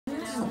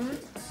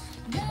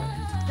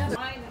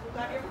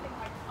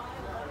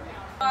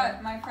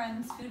But my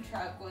friend's food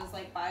truck was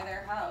like by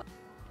their house.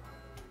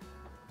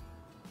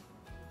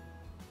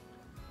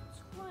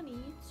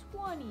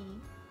 2020.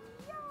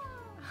 Yeah.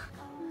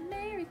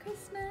 Merry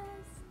Christmas.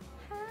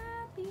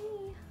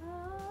 Happy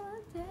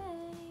holidays.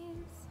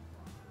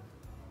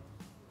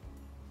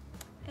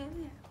 Oh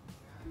yeah.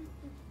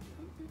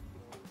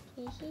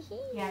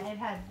 Yeah, it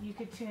had, you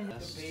could tune it.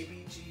 The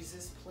baby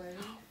Jesus play.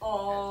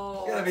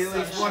 Oh. There's gotta be at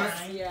least one.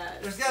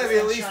 Yes. There's gotta be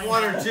at least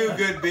one or two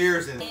good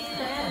beers in it.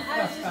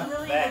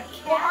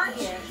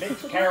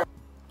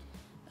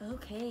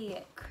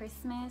 Okay,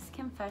 Christmas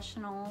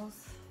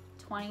Confessionals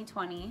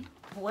 2020.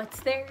 What's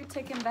there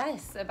to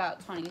confess about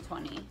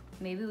 2020?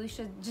 Maybe we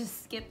should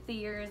just skip the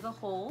year as a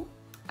whole.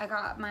 I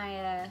got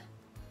my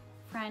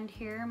friend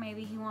here.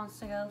 Maybe he wants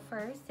to go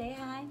first. Say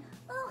hi.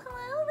 Oh,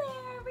 hello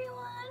there,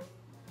 everyone.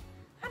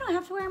 I don't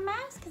have to wear a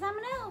mask because I'm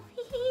an elf.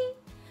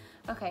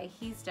 Okay,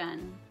 he's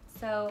done.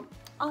 So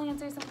I'll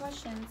answer some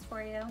questions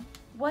for you.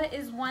 What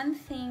is one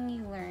thing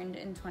you learned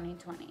in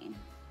 2020?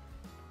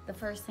 The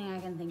first thing I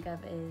can think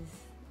of is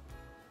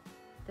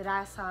that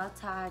I saw a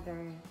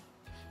tiger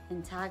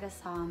and tiger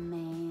saw a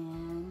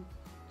man.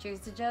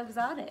 Cheers to Joe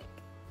Exotic.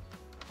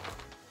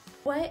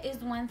 What is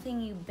one thing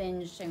you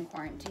binged in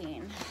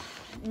quarantine?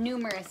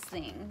 Numerous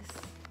things.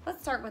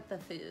 Let's start with the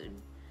food.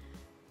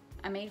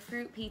 I made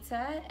fruit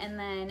pizza, and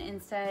then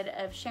instead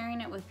of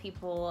sharing it with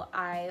people,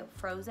 I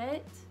froze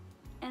it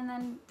and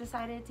then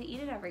decided to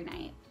eat it every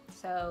night.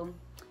 So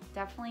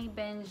definitely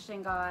binged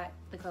and got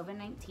the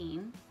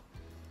COVID-19.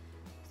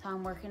 So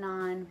I'm working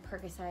on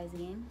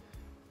percocizing.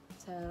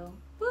 So,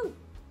 woo!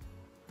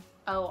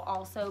 Oh,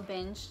 also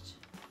binged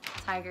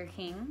Tiger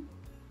King,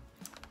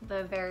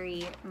 the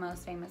very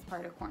most famous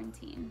part of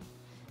quarantine.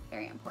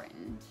 Very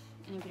important.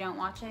 And if you don't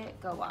watch it,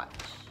 go watch.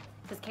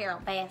 Because Carol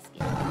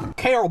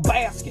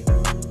Baskin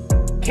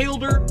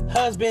killed her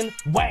husband,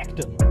 whacked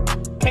him.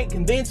 Can't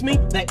convince me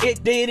that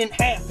it didn't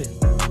happen.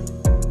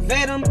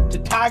 Fed them to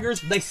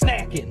tigers, they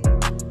snacking.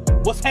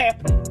 What's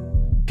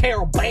happening?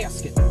 Carol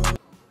Baskin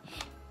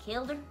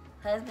killed her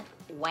husband,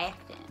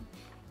 whacked him.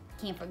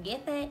 Can't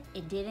forget that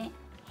it didn't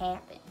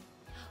happen.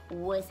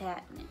 What's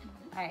happening?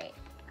 All right,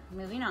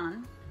 moving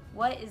on.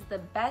 What is the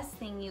best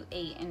thing you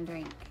ate and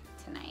drank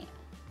tonight?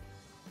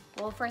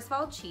 Well, first of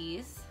all,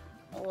 cheese.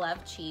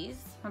 Love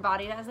cheese. My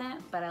body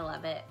doesn't, but I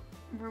love it.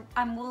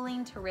 I'm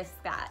willing to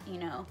risk that, you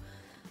know.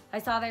 I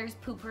saw there's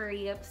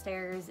poopery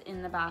upstairs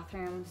in the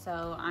bathroom,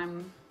 so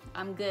I'm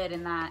good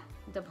in that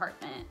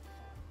department.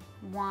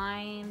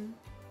 Wine,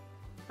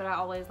 but I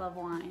always love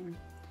wine.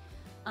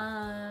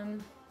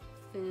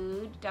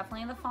 Food,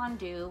 definitely the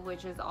fondue,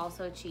 which is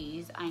also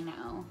cheese, I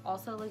know.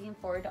 Also looking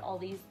forward to all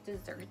these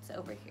desserts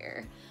over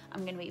here.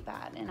 I'm gonna be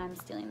bad and I'm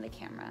stealing the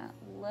camera.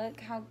 Look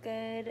how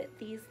good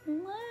these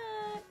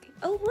look.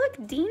 Oh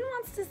look, Dean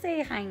wants to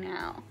say hi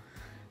now.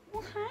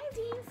 Well, hi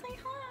Dean, say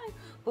hi.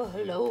 Well,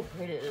 hello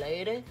pretty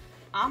lady.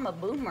 I'm a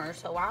boomer,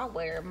 so I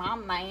wear my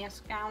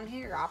mask down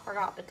here. I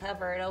forgot to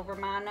cover it over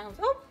my nose.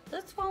 Oh,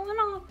 that's falling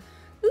off.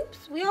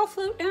 Oops, we all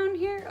float down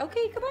here.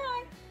 Okay,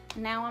 goodbye.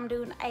 Now I'm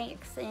doing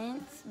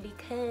accents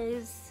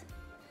because,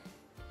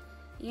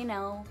 you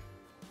know,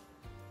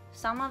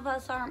 some of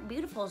us aren't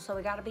beautiful, so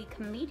we gotta be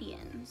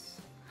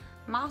comedians.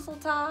 Mazel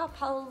tov,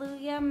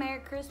 hallelujah, Merry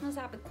Christmas,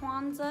 Happy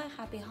Kwanzaa,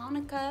 Happy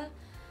Hanukkah.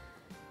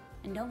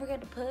 And don't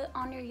forget to put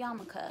on your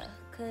yarmulke,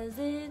 cause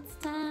it's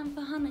time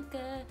for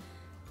Hanukkah.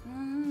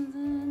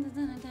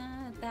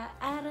 That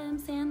Adam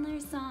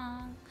Sandler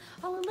song.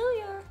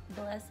 Hallelujah.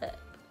 Bless up.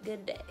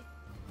 Good day.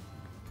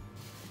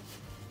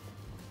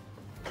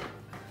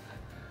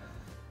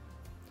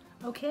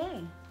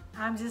 Okay,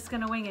 I'm just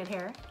gonna wing it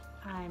here.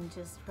 I'm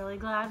just really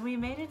glad we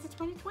made it to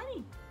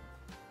 2020.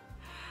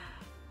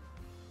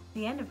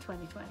 The end of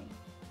 2020.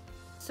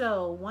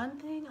 So one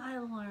thing I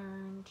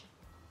learned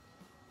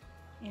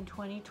in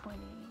 2020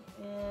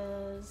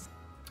 is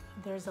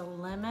there's a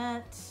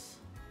limit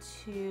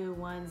to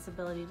one's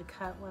ability to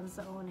cut one's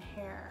own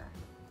hair.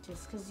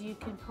 Just because you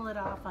can pull it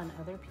off on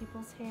other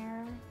people's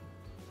hair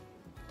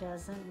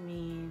doesn't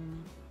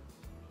mean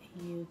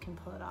you can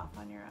pull it off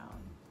on your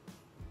own.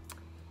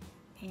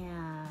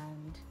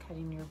 And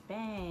cutting your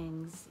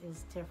bangs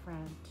is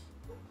different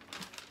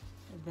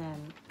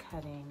than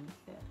cutting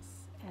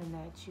this, and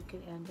that you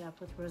could end up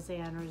with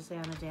Rosanna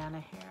Dana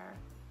hair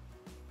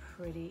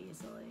pretty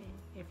easily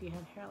if you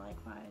have hair like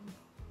mine.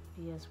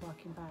 Via's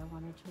walking by, I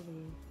want her to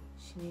leave.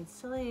 She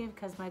needs to leave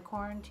because my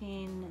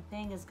quarantine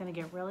thing is going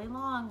to get really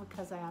long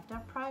because I have to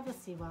have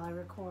privacy while I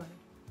record.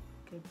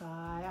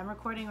 Goodbye. I'm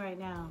recording right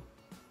now.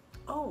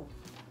 Oh,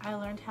 I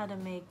learned how to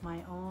make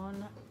my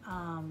own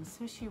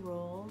sushi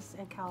rolls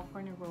and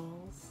California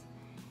rolls,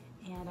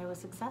 and I was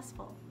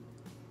successful.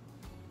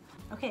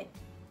 Okay,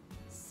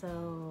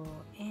 so,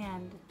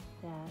 and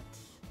that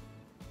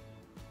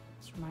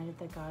it's reminded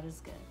that God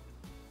is good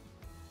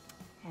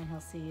and He'll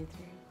see you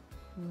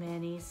through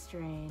many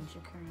strange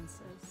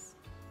occurrences.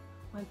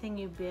 One thing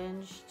you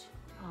binged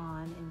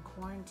on in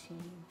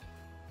quarantine.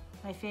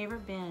 My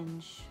favorite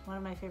binge, one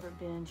of my favorite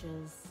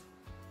binges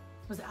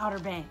was Outer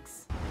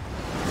Banks.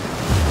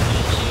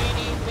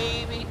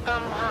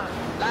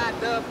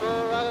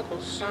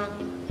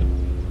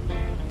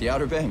 The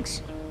Outer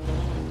Banks.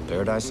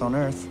 Paradise on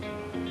Earth.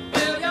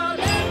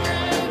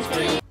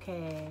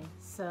 Okay,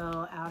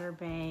 so Outer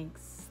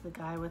Banks, the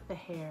guy with the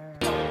hair.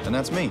 And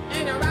that's me.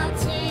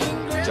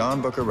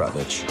 John Booker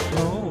Rutledge.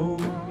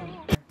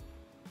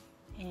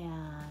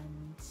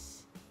 And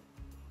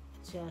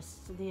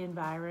just the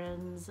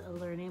environs,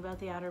 learning about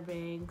the Outer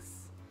Banks,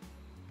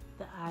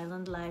 the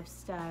island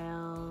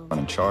lifestyle.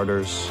 Running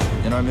charters.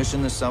 And our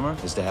mission this summer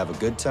is to have a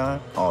good time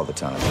all the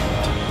time.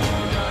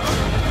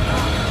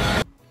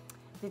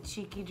 The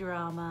cheeky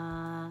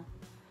drama,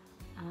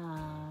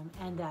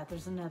 and that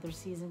there's another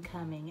season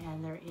coming,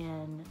 and they're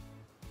in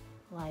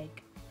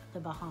like the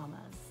Bahamas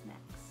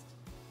next.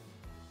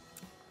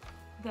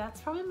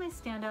 That's probably my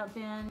standout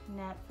bin.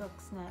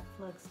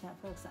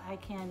 Netflix. I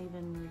can't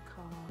even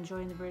recall.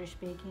 Enjoying the British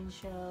Baking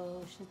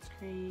Show, Schitt's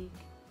Creek,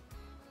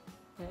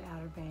 but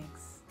Outer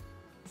Banks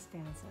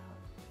stands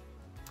out.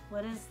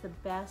 What is the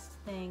best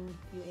thing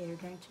you ate or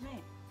drank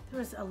tonight? There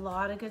was a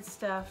lot of good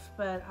stuff,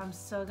 but I'm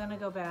still gonna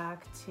go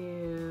back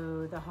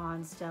to the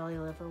Hans Deli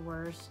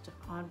liverwurst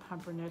on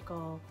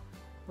pumpernickel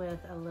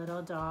with a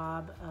little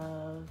daub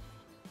of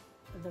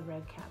the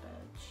red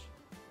cabbage.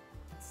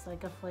 It's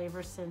like a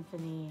flavor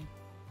symphony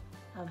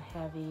of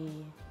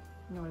heavy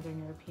Northern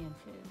European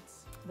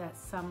foods that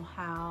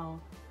somehow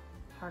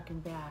harken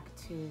back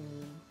to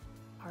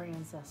our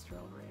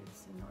ancestral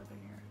roots in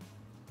Northern Europe.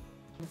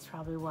 It's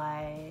probably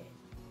why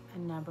a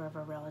number of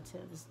our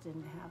relatives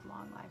didn't have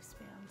long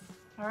lifespans.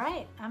 All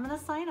right, I'm gonna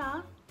sign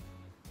off.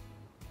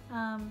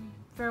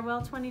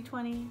 Farewell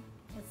 2020.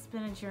 It's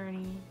been a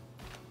journey.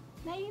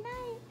 Night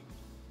night.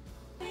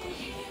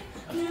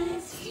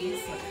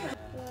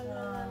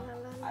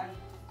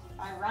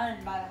 I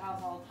run by the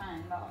house all the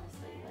time, but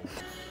obviously,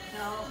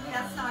 No,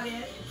 that's not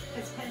it.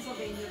 It's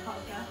Pennsylvania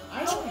polka.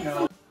 I don't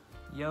know.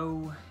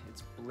 Yo,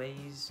 it's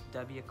Blaze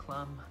W.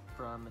 Clum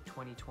from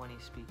 2020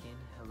 speaking.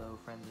 Hello,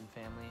 friends and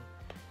family.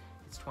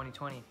 It's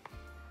 2020.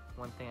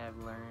 One thing I've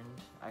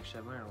learned, actually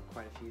I've learned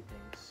quite a few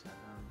things,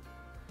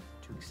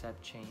 to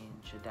accept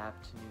change,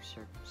 adapt to new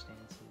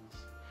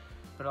circumstances,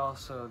 but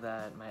also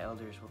that my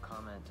elders will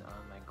comment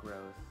on my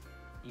growth,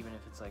 even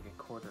if it's like a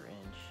quarter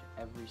inch,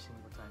 every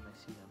single time I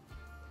see them.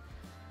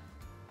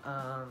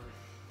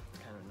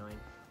 Kind of annoying.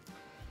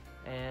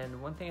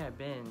 And one thing I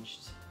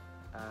binged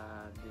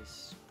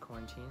this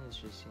quarantine is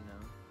just, you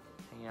know,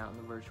 hanging out in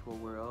the virtual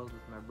world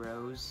with my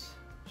bros.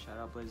 Shout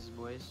out Blaze's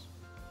boys.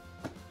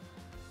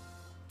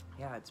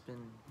 Yeah, it's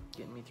been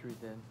getting me through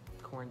the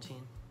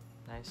quarantine.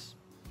 Nice.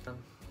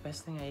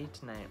 Best thing I ate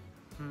tonight.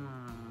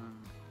 I'm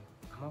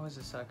always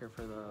a sucker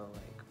for the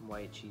like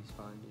white cheese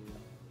fondue,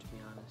 to be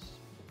honest.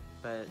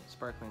 But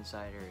sparkling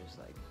cider is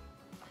like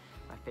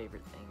my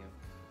favorite thing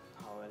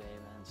of holiday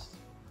events.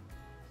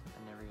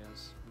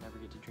 I never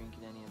get to drink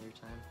it any other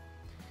time.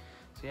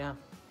 So yeah,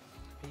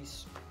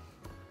 peace.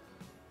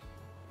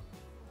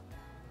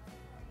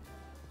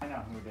 I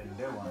know who didn't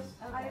do one.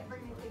 I didn't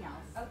bring anything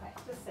else. Okay.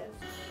 Just this.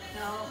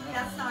 No,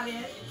 that's not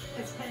it.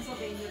 It's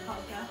Pennsylvania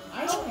polka.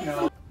 I don't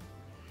know.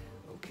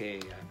 Okay,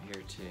 I'm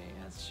here to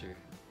answer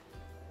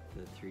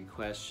the 3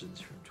 questions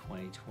from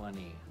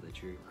 2020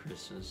 LeDrew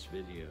Christmas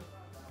video.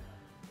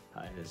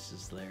 Hi, this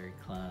is Larry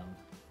Clum.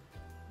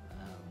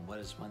 What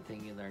is one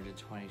thing you learned in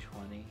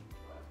 2020?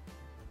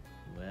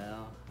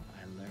 Well,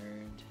 I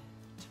learned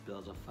to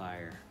build a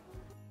fire.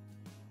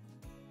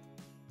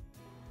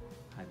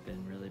 I've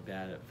been really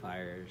bad at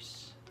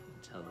fires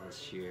until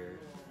this year.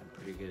 I'm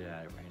pretty good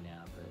at it right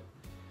now, but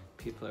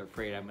people are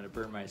afraid I'm gonna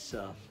burn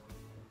myself.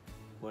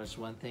 What is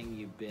one thing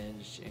you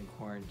binged in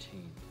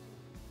quarantine?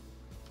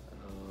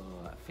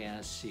 Oh,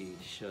 fantasy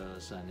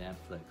shows on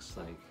Netflix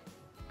like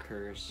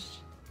Cursed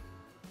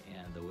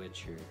and The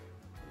Witcher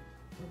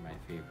were my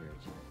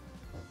favorite.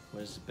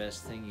 What is the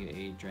best thing you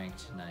ate, drank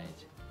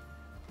tonight?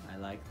 I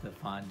like the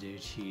fondue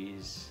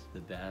cheese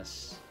the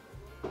best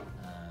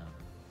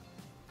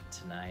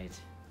tonight,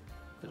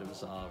 but it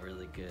was all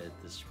really good.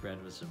 The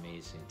spread was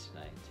amazing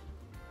tonight.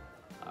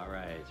 All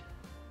right,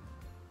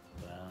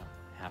 well,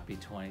 happy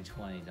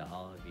 2020 to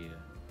all of you,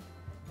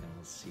 and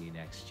we'll see you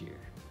next year.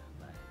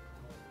 Bye.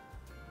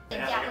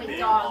 Yeah, with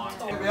dog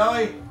Hey,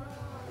 Billy.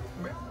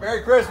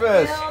 Merry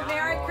Christmas. Bill,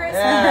 Merry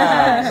Christmas.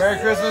 Yeah. Merry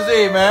Christmas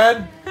Eve,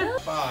 man.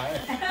 Bye.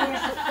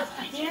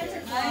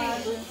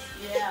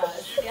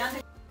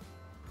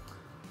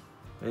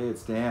 Hey,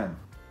 it's Dan.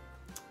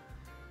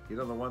 You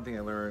know, the one thing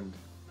I learned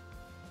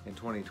in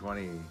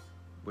 2020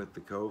 with the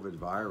COVID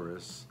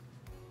virus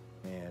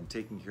and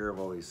taking care of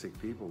all these sick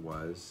people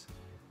was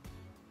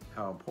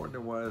how important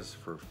it was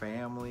for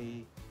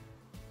family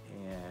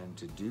and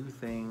to do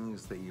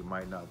things that you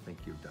might not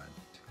think you've done.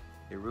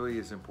 It really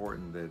is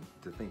important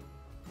to think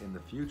in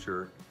the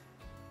future,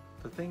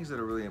 the things that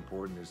are really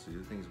important is to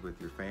do things with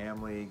your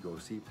family, go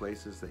see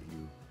places that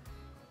you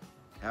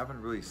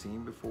haven't really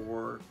seen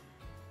before,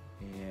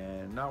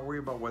 and not worry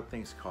about what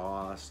things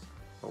cost,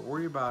 but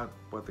worry about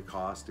what the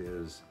cost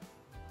is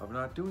of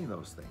not doing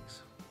those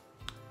things.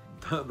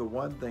 The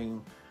one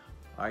thing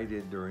I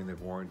did during the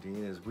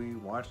quarantine is we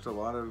watched a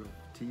lot of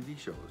TV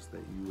shows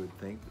that you would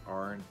think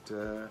aren't,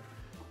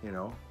 you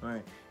know.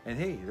 Right. And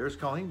hey, there's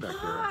Colleen back there.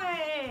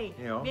 Hi!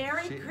 You know,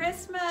 Merry she-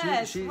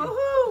 Christmas! she-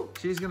 Woohoo!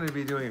 She's going to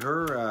be doing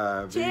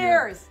her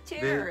Cheers!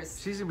 video.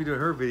 Cheers! She's going to be doing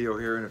her video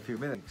here in a few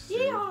minutes.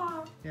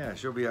 Yeah! Yeah,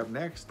 she'll be up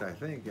next, I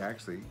think,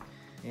 actually.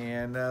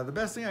 And the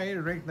best thing I ate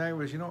or drank tonight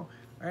was, you know,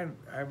 I'm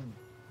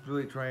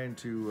really trying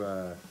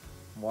to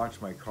watch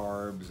my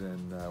carbs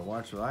and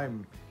watch what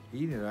I'm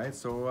eating tonight.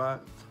 So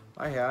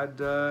I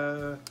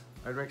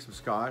drank some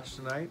scotch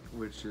tonight,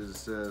 which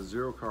is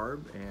 0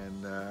 carb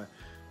and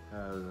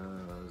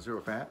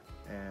 0 fat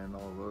and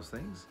all of those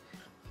things.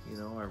 You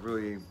know, I've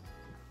really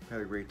had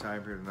a great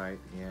time here tonight,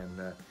 and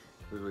it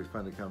was really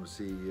fun to come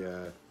see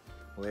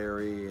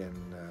Larry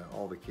and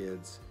all the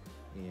kids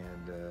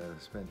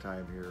and spend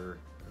time here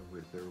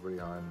with everybody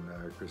on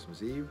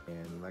Christmas Eve.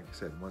 And like I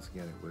said, once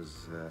again, it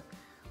was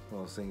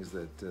one of those things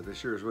that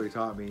this year has really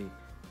taught me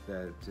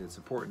that it's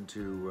important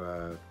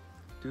to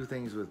do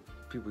things with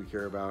people you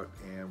care about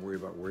and worry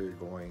about where you're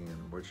going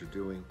and what you're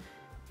doing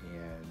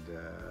and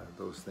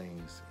those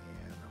things,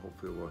 and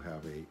hopefully we'll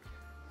have a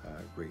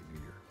great new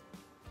year.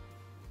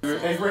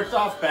 They ripped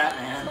off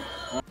Batman.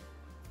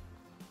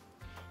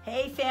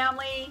 Hey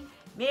family,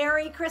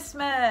 Merry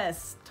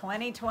Christmas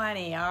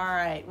 2020. All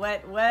right,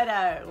 what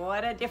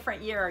a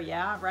different year,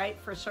 yeah, right,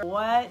 for sure.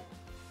 What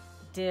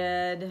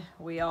did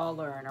we all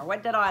learn, or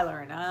what did I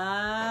learn?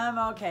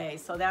 Okay,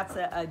 so that's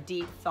a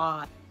deep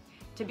thought.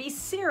 To be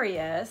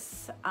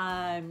serious,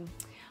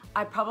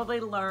 I probably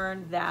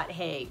learned that,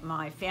 hey,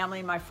 my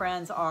family, my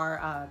friends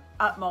are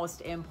utmost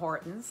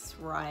importance,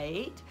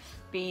 right?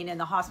 Being in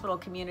the hospital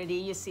community,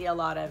 you see a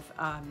lot of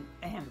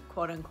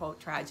quote unquote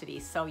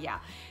tragedies. So yeah,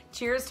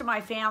 cheers to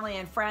my family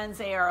and friends.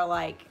 They are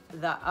like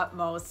the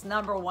utmost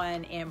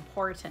 #1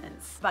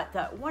 importance.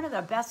 But one of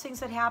the best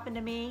things that happened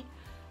to me,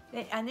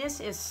 and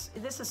this is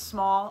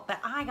small, but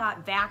I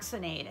got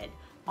vaccinated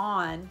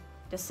on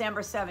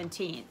December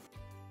 17th.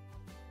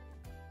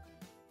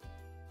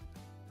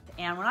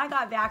 And when I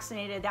got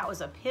vaccinated, that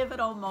was a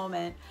pivotal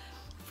moment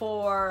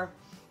for,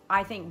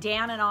 I think,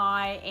 Dan and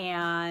I,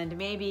 and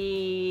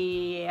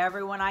maybe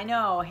everyone I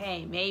know.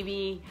 Hey,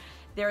 maybe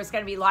there's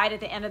going to be light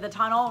at the end of the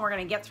tunnel, and we're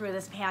going to get through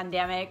this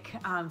pandemic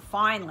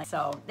finally.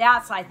 So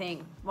that's, I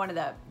think, one of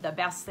the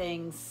best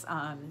things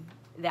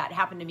that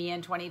happened to me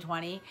in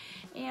 2020,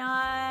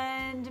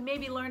 and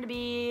maybe learn to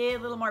be a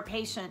little more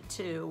patient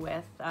too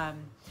with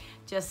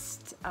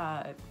just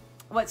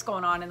what's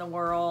going on in the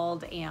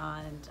world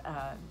and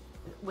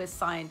with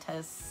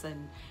scientists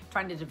and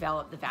trying to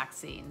develop the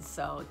vaccines.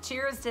 So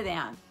cheers to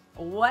them.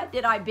 What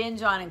did I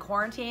binge on in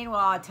quarantine? Well,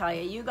 I'll tell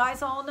you, you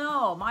guys all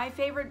know my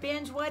favorite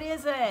binge. What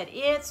is it?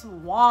 It's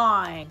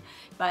wine.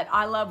 But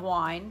I love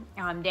wine.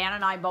 Dan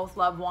and I both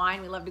love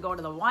wine. We love to go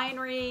to the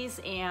wineries,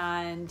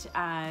 and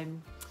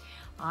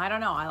I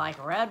don't know, I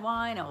like red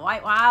wine and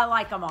white wine. I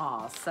like them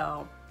all.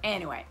 So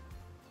anyway,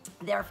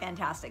 they're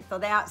fantastic. So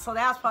that's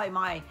probably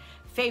my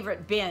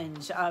favorite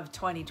binge of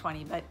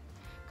 2020. But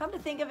come to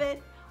think of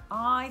it,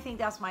 I think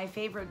that's my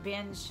favorite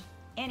binge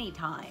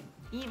anytime,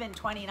 even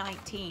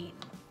 2019,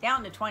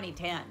 down to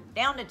 2010,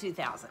 down to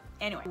 2000.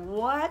 Anyway,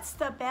 what's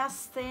the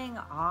best thing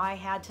I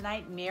had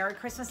tonight? Merry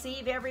Christmas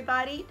Eve,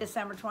 everybody,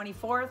 December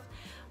 24th.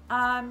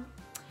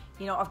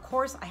 You know, of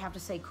course, I have to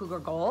say Cougar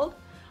Gold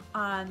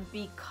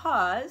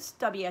because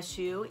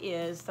WSU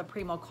is the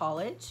Primo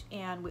College,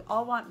 and we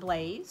all want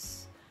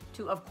Blaze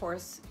to, of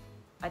course,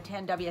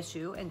 attend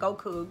WSU and go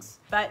Cougs.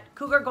 But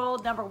Cougar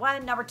Gold,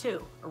 #1,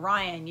 #2.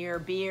 Ryan, your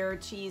beer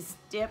cheese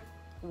dip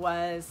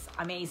was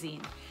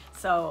amazing.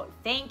 So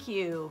thank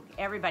you,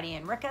 everybody.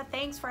 And Rika,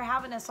 thanks for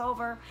having us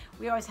over.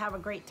 We always have a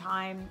great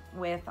time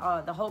with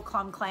the whole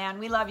Clum clan.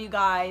 We love you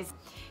guys.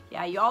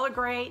 Yeah, you all are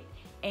great.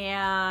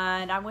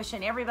 And I'm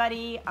wishing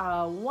everybody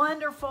a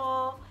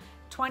wonderful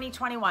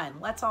 2021.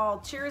 Let's all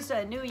cheers to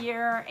a new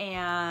year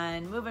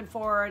and moving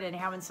forward and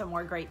having some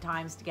more great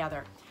times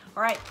together.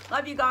 All right,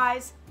 love you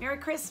guys. Merry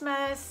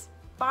Christmas.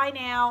 Bye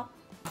now.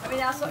 I mean,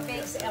 that's what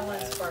makes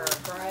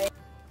Ellensburg, right?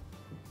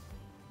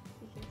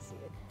 You can see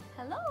it.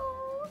 Hello,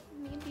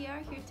 me and Bia are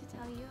here to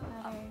tell you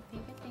about our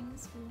favorite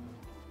things.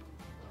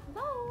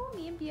 Hello,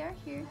 me and Bia are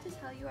here to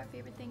tell you our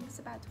favorite things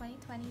about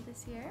 2020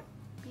 this year.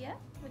 Bia,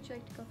 would you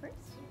like to go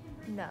first?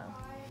 No.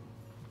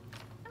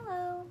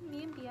 Hello,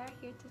 me and Bia are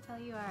here to tell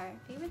you our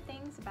favorite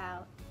things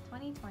about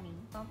 2020.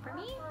 Well, for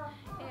me,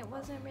 it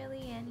wasn't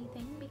really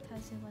anything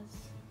because it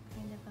was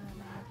kind of a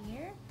bad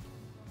year.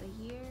 The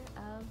year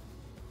of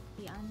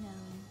the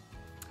unknown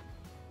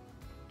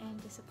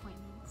and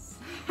disappointments.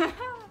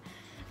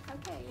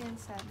 Okay, and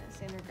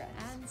sadness and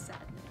regrets. And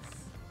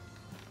sadness.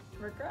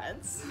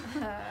 Regrets?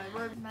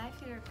 Well, my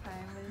favorite part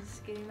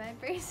was getting my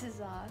braces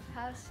off.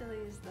 How silly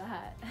is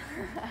that?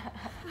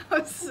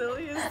 How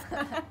silly is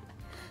that?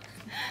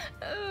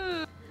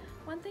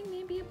 One thing me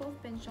and Bia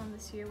both binged on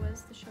this year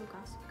was the show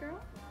Gossip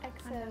Girl on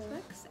XO.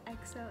 Netflix.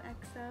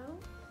 XOXO.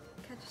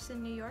 Catch us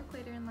in New York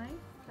later in life.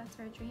 That's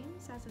our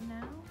dreams as of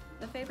now.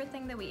 The favorite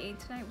thing that we ate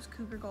tonight was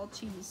Cougar Gold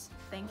cheese.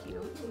 Thank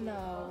you.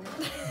 No.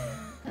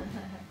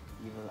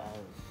 You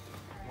love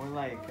More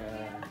like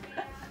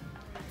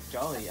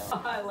Jolly.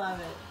 Oh, I love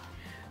it.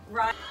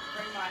 Right.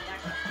 Bring mine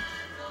next.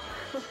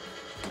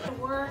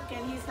 Work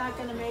and he's not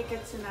going to make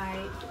it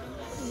tonight.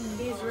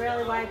 He's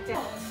really wiped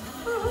out.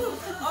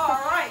 All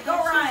right,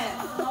 go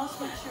Ryan. Most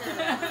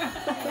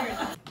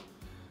mature.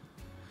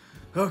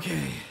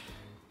 Okay,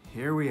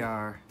 here we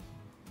are.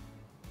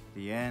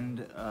 The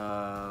end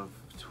of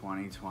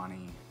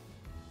 2020.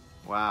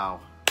 Wow.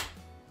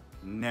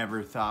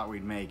 Never thought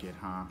we'd make it,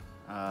 huh?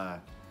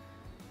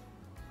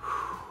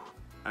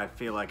 I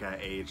feel like I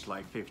aged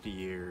like 50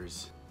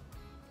 years.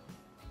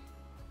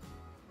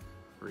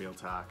 Real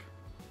talk.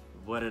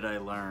 What did I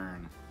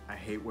learn? I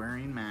hate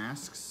wearing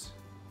masks,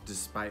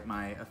 despite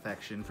my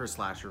affection for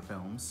slasher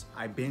films.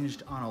 I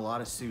binged on a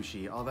lot of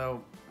sushi,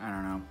 although, I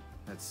don't know,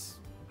 that's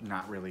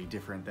not really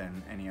different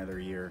than any other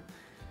year.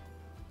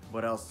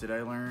 What else did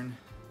I learn?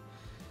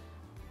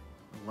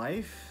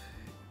 Life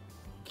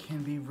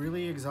can be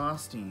really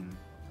exhausting,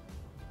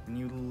 and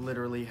you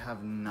literally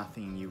have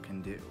nothing you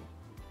can do.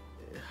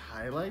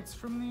 Highlights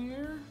from the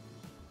year?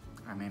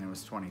 I mean, it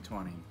was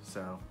 2020,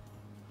 so.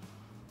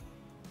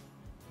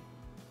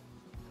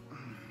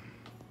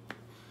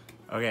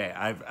 Okay,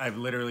 I've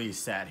literally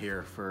sat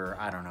here for,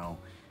 I don't know,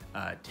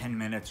 10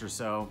 minutes or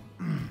so,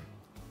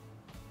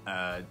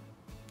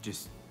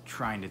 just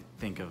trying to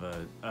think of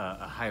a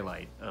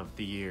highlight of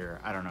the year.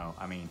 I don't know.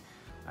 I mean,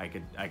 I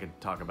could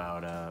talk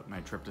about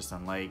my trip to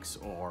Sun Lakes,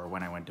 or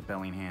when I went to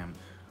Bellingham,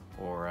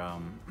 or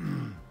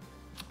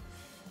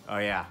oh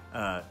yeah,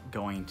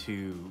 going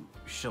to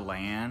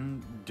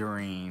Chelan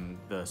during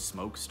the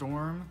smoke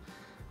storm.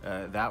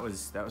 That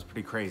was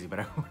pretty crazy, but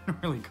I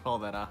wouldn't really call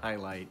that a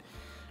highlight.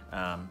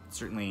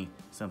 Certainly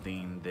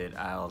something that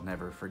I'll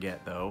never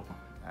forget, though.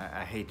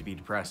 I hate to be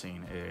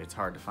depressing. It's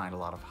hard to find a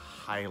lot of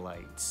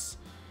highlights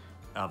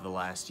of the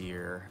last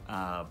year,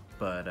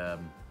 but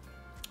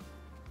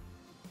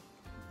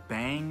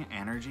Bang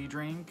energy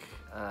drink,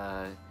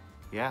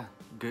 yeah,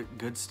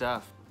 good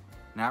stuff.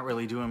 Not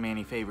really doing me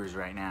any favors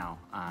right now.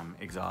 I'm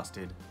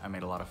exhausted. I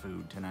made a lot of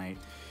food tonight.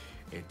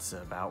 It's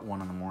about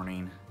 1 in the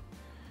morning.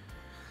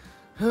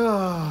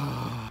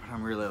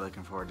 I'm really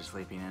looking forward to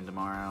sleeping in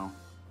tomorrow.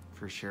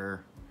 For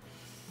sure.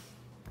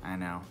 I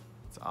know.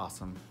 It's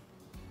awesome.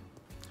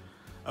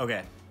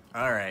 Okay.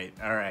 All right.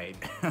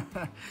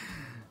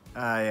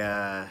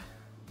 I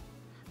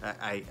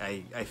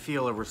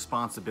feel a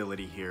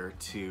responsibility here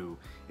to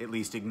at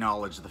least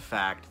acknowledge the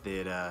fact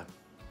that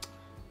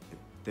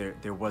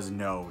there was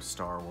no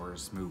Star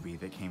Wars movie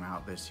that came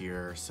out this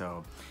year,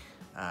 so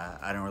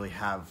I don't really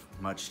have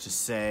much to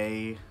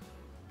say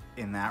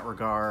in that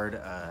regard.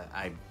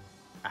 I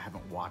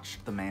haven't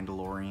watched The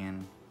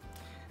Mandalorian.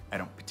 I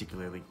don't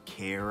particularly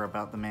care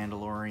about The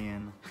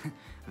Mandalorian.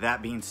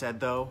 That being said,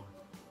 though,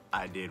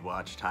 I did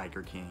watch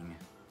Tiger King.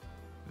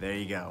 There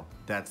you go.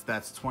 That's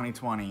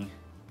 2020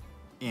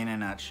 in a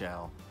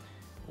nutshell.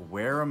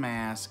 Wear a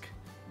mask,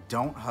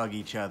 don't hug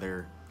each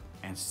other,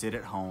 and sit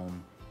at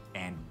home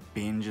and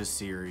binge a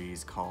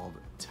series called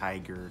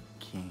Tiger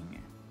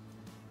King.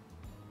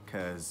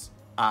 'Cause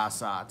I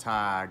saw a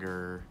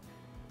tiger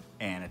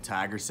and a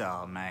tiger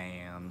saw a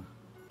man.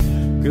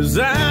 'Cause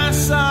I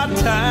saw a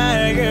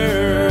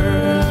tiger,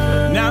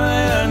 now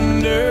I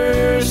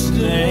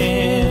understand.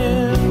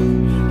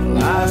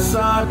 I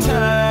saw a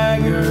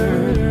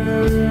tiger,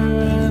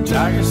 and a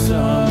tiger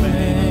saw a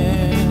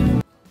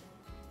man.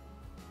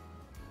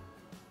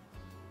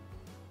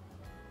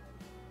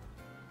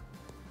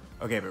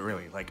 Okay, but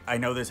really, like, I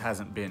know this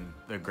hasn't been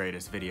the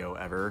greatest video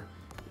ever.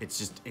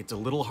 It's a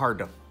little hard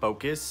to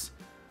focus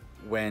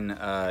when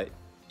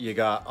you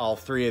got all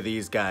three of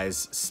these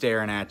guys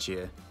staring at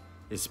you.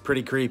 It's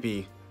pretty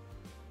creepy.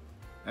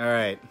 All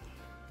right,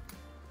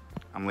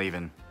 I'm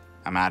leaving.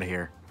 I'm out of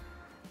here.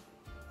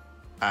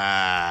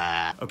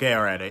 Okay,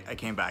 all right, I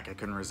came back. I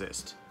couldn't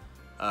resist.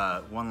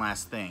 One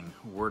last thing,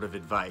 word of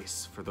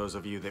advice for those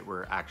of you that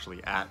were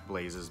actually at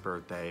Blaze's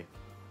birthday.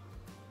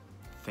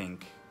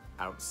 Think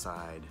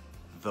outside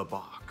the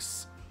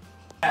box.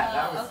 Yeah,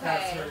 that was,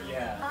 that's her,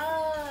 yeah.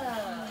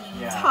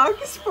 Yeah.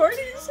 Talk sporty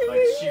to Like,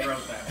 me. she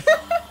wrote that.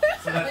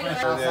 So that's why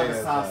she also has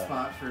a soft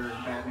spot for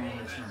Batman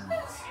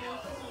Returns.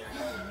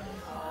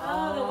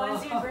 Oh, the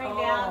ones you bring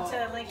down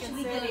to Lincoln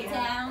City.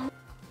 Down.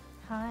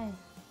 Hi.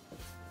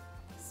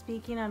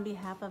 Speaking on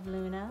behalf of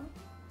Luna,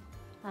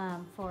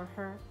 for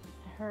her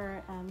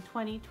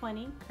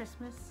 2020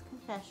 Christmas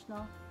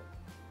confessional.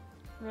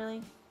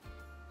 Really?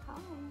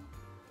 Hi.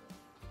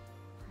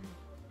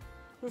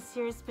 This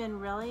year's been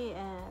really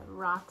a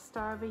rock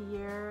star of a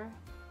year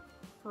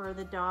for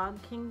the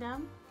dog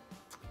kingdom,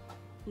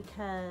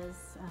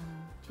 because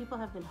people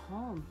have been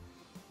home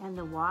and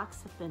the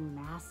walks have been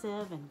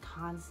massive and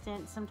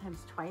constant,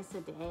 sometimes twice a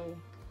day.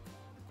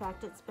 In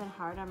fact, it's been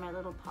hard on my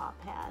little paw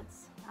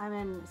pads. I'm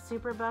in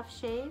super buff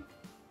shape.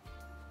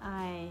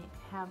 I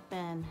have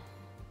been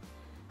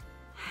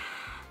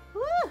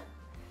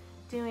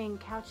doing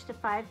couch to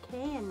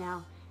 5K and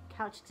now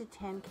couch to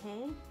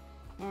 10K.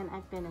 And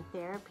I've been a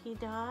therapy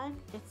dog.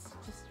 It's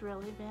just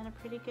really been a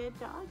pretty good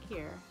dog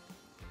here.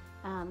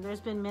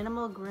 There's been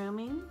minimal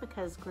grooming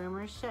because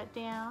groomers shut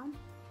down.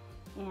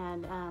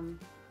 And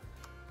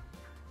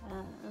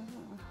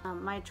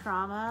my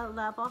trauma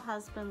level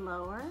has been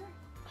lower,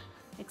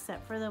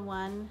 except for the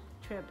one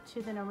trip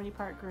to the Normandy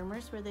Park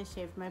groomers where they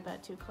shaved my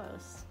butt too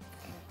close.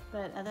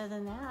 But other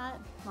than that,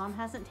 Mom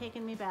hasn't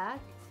taken me back,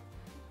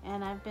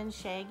 and I've been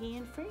shaggy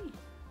and free.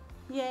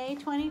 Yay,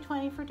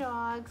 2020 for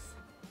dogs.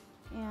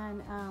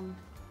 And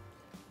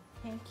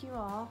thank you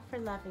all for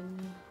loving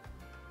me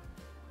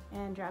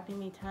and dropping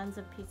me tons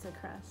of pizza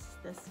crusts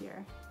this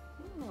year.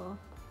 Ooh,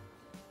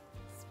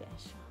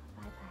 special.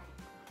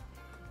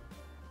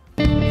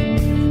 Bye-bye.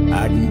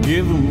 I can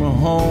give them a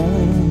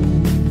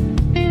home,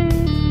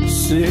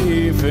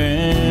 safe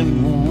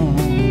and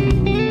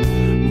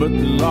warm, but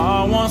the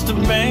law wants to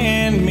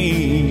ban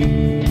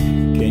me.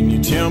 Can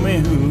you tell me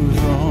who